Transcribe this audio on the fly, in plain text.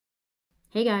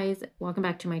Hey guys, welcome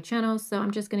back to my channel. So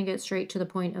I'm just going to get straight to the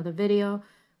point of the video.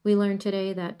 We learned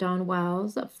today that Don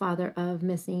Wiles, father of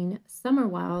missing Summer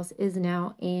Wiles, is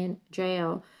now in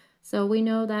jail. So we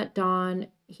know that Don,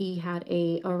 he had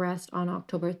a arrest on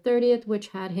October 30th, which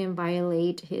had him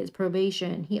violate his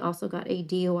probation. He also got a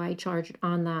DUI charge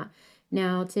on that.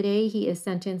 Now today he is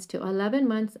sentenced to 11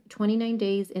 months, 29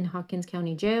 days in Hawkins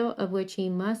County Jail, of which he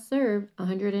must serve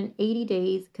 180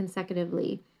 days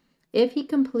consecutively. If he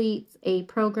completes a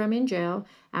program in jail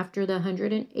after the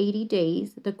 180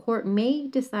 days, the court may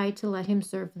decide to let him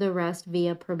serve the rest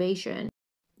via probation.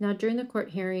 Now, during the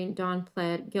court hearing, Don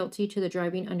pled guilty to the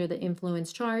driving under the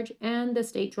influence charge, and the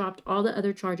state dropped all the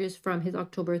other charges from his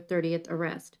October 30th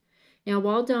arrest. Now,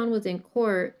 while Don was in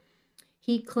court,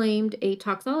 he claimed a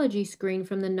toxicology screen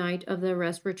from the night of the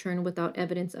arrest returned without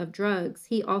evidence of drugs.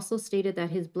 He also stated that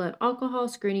his blood alcohol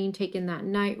screening taken that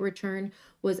night returned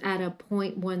was at a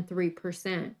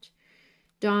 0.13%.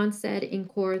 Don said in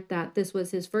court that this was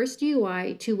his first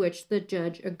DUI, to which the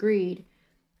judge agreed.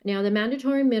 Now, the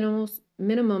mandatory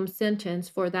minimum sentence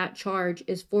for that charge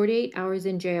is 48 hours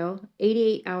in jail,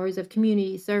 88 hours of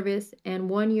community service,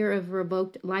 and 1 year of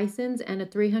revoked license and a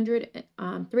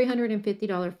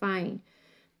 $350 fine.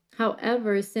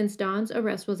 However, since Don's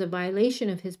arrest was a violation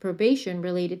of his probation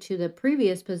related to the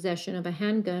previous possession of a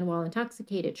handgun while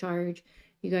intoxicated charge,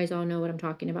 you guys all know what I'm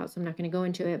talking about, so I'm not going to go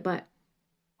into it, but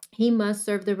he must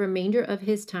serve the remainder of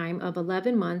his time of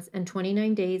 11 months and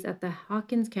 29 days at the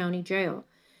Hawkins County Jail.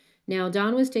 Now,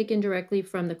 Don was taken directly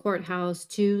from the courthouse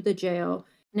to the jail.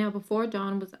 Now, before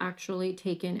Don was actually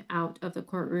taken out of the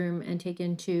courtroom and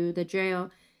taken to the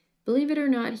jail, believe it or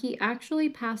not, he actually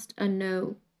passed a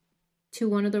note to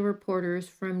one of the reporters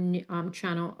from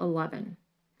Channel 11.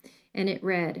 And it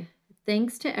read,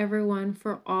 "Thanks to everyone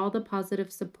for all the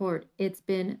positive support. It's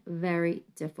been very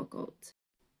difficult."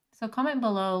 So comment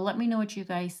below. Let me know what you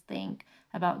guys think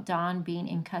about Don being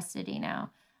in custody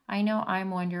now. I know I'm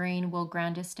wondering, will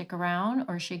Grandis stick around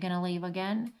or is she going to leave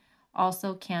again?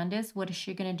 Also, Candace, what is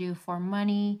she going to do for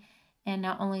money? And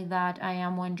not only that, I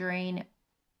am wondering,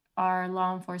 are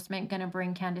law enforcement going to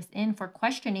bring Candace in for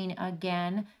questioning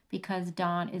again because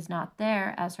Don is not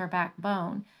there as her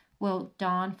backbone? Will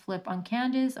Don flip on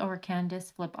Candace or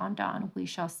Candace flip on Don? We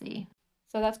shall see.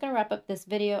 So that's going to wrap up this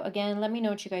video. Again, let me know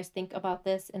what you guys think about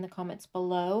this in the comments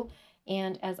below.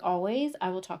 And as always, I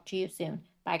will talk to you soon.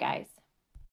 Bye, guys.